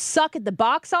to suck at the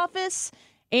box office,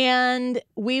 and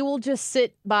we will just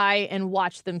sit by and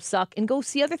watch them suck and go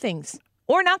see other things,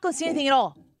 or not go see anything at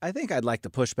all. I think I'd like to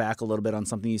push back a little bit on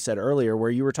something you said earlier,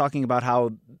 where you were talking about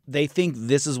how they think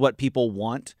this is what people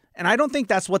want. And I don't think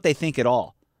that's what they think at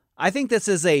all. I think this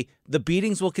is the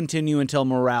beatings will continue until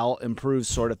morale improves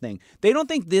sort of thing. They don't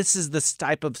think this is the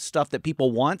type of stuff that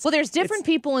people want. Well, there's different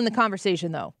people in the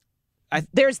conversation, though.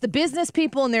 There's the business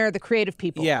people and there are the creative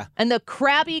people. Yeah. And the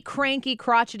crabby, cranky,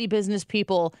 crotchety business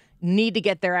people need to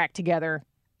get their act together.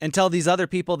 And tell these other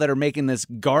people that are making this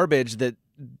garbage that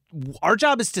our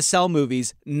job is to sell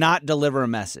movies, not deliver a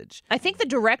message. I think the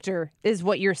director is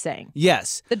what you're saying.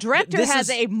 Yes. The director has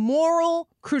a moral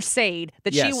crusade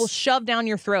that she will shove down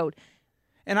your throat.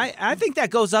 And I think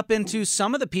that goes up into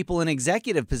some of the people in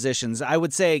executive positions. I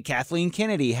would say Kathleen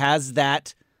Kennedy has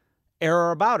that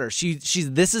era about her.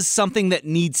 This is something that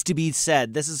needs to be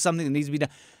said. This is something that needs to be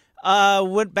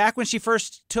done. Back when she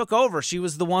first took over, she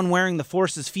was the one wearing the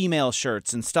Forces female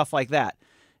shirts and stuff like that.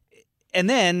 And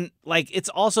then, it's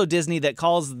also Disney that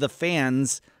calls the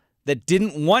fans that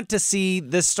didn't want to see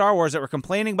this Star Wars, that were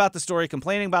complaining about the story,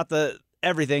 complaining about the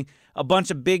everything, a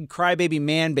bunch of big crybaby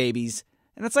man babies.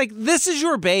 And it's like, this is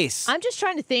your base. I'm just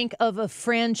trying to think of a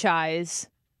franchise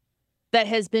that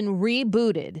has been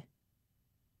rebooted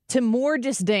to more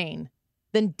disdain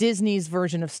than Disney's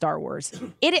version of Star Wars.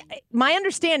 My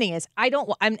understanding is I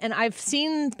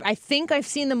think I've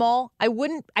seen them all.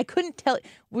 I couldn't tell.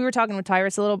 We were talking with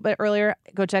Tyrus a little bit earlier.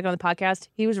 Go check on the podcast.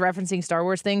 He was referencing Star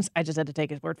Wars things. I just had to take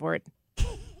his word for it.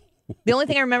 The only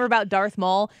thing I remember about Darth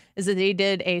Maul is that they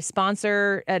did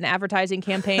an advertising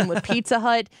campaign with Pizza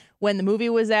Hut when the movie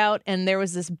was out, and there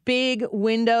was this big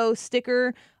window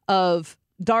sticker of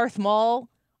Darth Maul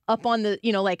up on the,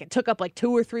 it took up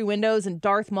 2 or 3 windows, and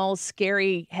Darth Maul's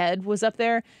scary head was up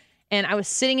there. And I was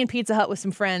sitting in Pizza Hut with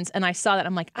some friends, and I saw that.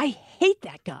 I'm like, I hate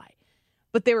that guy.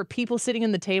 but there were people sitting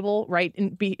in the table right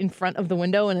in front of the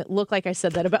window, and it looked like I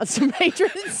said that about some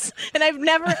patrons. And I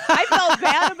felt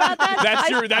bad about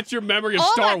that. That's your memory of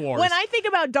Star Wars. When I think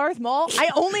about Darth Maul, I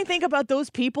only think about those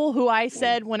people who I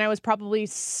said when I was probably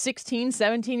 16,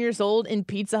 17 years old in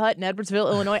Pizza Hut in Edwardsville,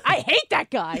 Illinois, I hate that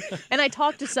guy. And I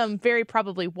talked to some very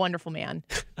probably wonderful man.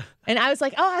 And I was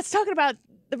like, I was talking about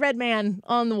the red man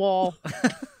on the wall.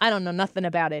 I don't know nothing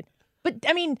about it. But,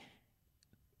 I mean,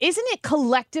 isn't it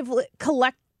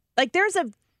like there's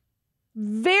a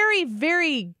very,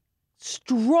 very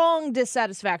strong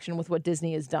dissatisfaction with what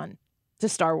Disney has done to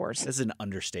Star Wars. This is an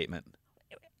understatement.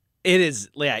 It is,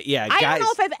 yeah, guys. I don't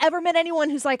know if I've ever met anyone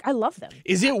who's like, I love them.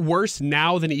 Is it worse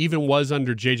now than it even was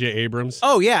under J.J. Abrams?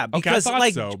 Oh, yeah, because okay,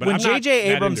 I thought so, but when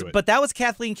J.J. Abrams, Abrams, but that was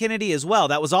Kathleen Kennedy as well.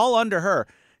 That was all under her.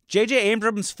 J.J.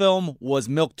 Abrams' film was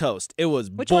milquetoast. It was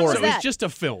Which boring. one was it was that? just a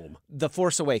film. The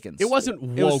Force Awakens. It wasn't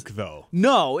woke, though.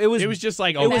 No, it was just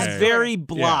like, okay. It was very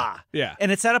blah. Yeah.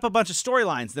 And it set up a bunch of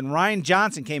storylines. Then Rian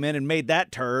Johnson came in and made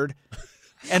that turd.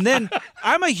 And then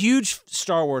I'm a huge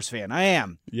Star Wars fan. I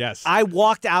am. Yes. I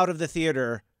walked out of the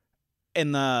theater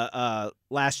in the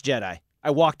Last Jedi.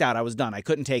 I walked out. I was done. I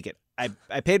couldn't take it. I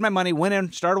paid my money, went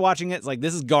in, started watching it. It's like,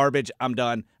 this is garbage. I'm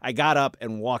done. I got up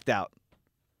and walked out.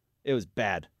 It was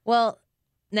bad. Well,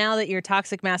 now that your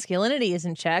toxic masculinity is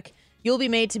in check, you'll be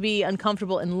made to be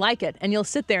uncomfortable and like it, and you'll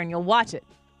sit there and you'll watch it.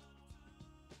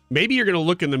 Maybe you're going to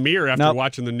look in the mirror after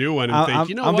watching the new one and think,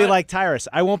 you know I'll what? be like Tyrus.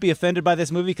 I won't be offended by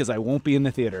this movie because I won't be in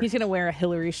the theater. He's going to wear a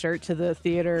Hillary shirt to the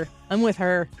theater. I'm with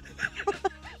her.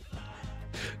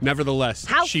 Nevertheless,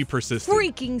 she persisted.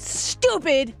 Freaking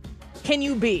stupid can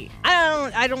you be?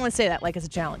 I don't want to say that like it's a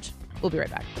challenge. We'll be right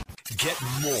back. Get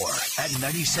more at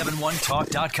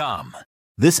 971talk.com.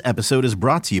 This episode is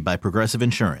brought to you by Progressive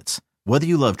Insurance. Whether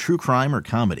you love true crime or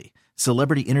comedy,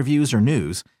 celebrity interviews or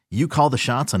news, you call the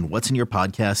shots on what's in your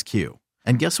podcast queue.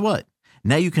 And guess what?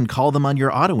 Now you can call them on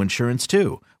your auto insurance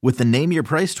too with the Name Your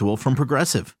Price tool from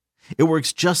Progressive. It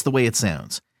works just the way it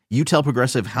sounds. You tell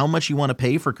Progressive how much you want to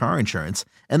pay for car insurance,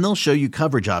 and they'll show you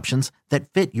coverage options that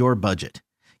fit your budget.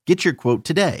 Get your quote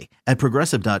today at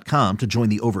Progressive.com to join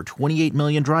the over 28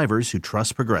 million drivers who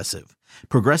trust Progressive.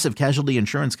 Progressive Casualty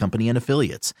Insurance Company and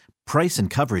Affiliates. Price and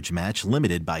coverage match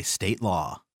limited by state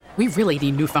law. We really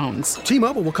need new phones.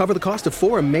 T-Mobile will cover the cost of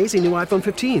 4 amazing new iPhone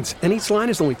 15s, and each line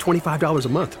is only $25 a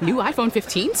month. New iPhone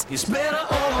 15s? It's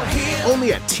better over here.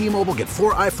 Only at T-Mobile, get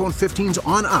 4 iPhone 15s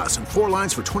on us and 4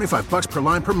 lines for $25 per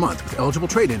line per month with eligible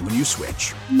trade-in when you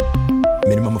switch.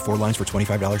 Minimum of 4 lines for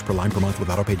 $25 per line per month with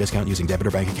autopay discount using debit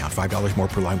or bank account. $5 more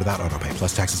per line without autopay,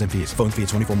 plus taxes and fees. Phone fee at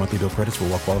 24 monthly bill credits for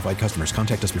well-qualified customers.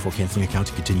 Contact us before canceling account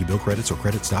to continue bill credits or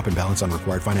credit stop and balance on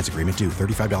required finance agreement due.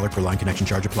 $35 per line connection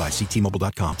charge applies. See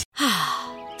T-Mobile.com.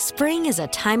 Spring is a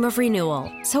time of renewal,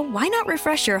 so why not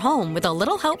refresh your home with a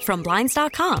little help from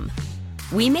Blinds.com?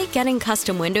 We make getting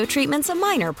custom window treatments a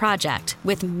minor project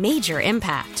with major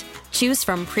impact. Choose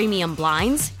from premium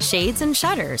blinds, shades, and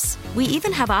shutters. We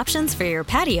even have options for your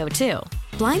patio, too.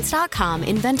 Blinds.com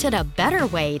invented a better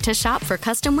way to shop for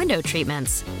custom window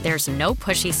treatments. There's no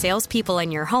pushy salespeople in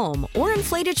your home or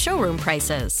inflated showroom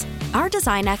prices. Our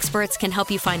design experts can help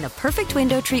you find the perfect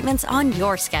window treatments on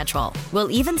your schedule.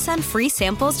 We'll even send free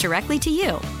samples directly to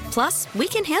you. Plus, we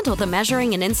can handle the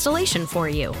measuring and installation for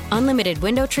you. Unlimited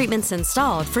window treatments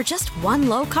installed for just one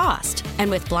low cost. And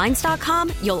with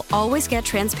Blinds.com, you'll always get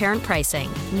transparent pricing.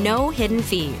 No hidden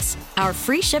fees. Our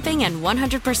free shipping and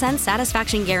 100%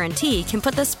 satisfaction guarantee can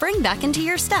put the spring back into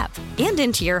your step and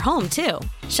into your home, too.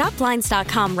 Shop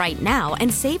Blinds.com right now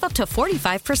and save up to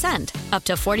 45%. Up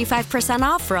to 45%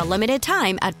 off for a limited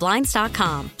time at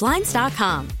Blinds.com.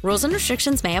 Blinds.com. Rules and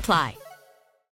restrictions may apply.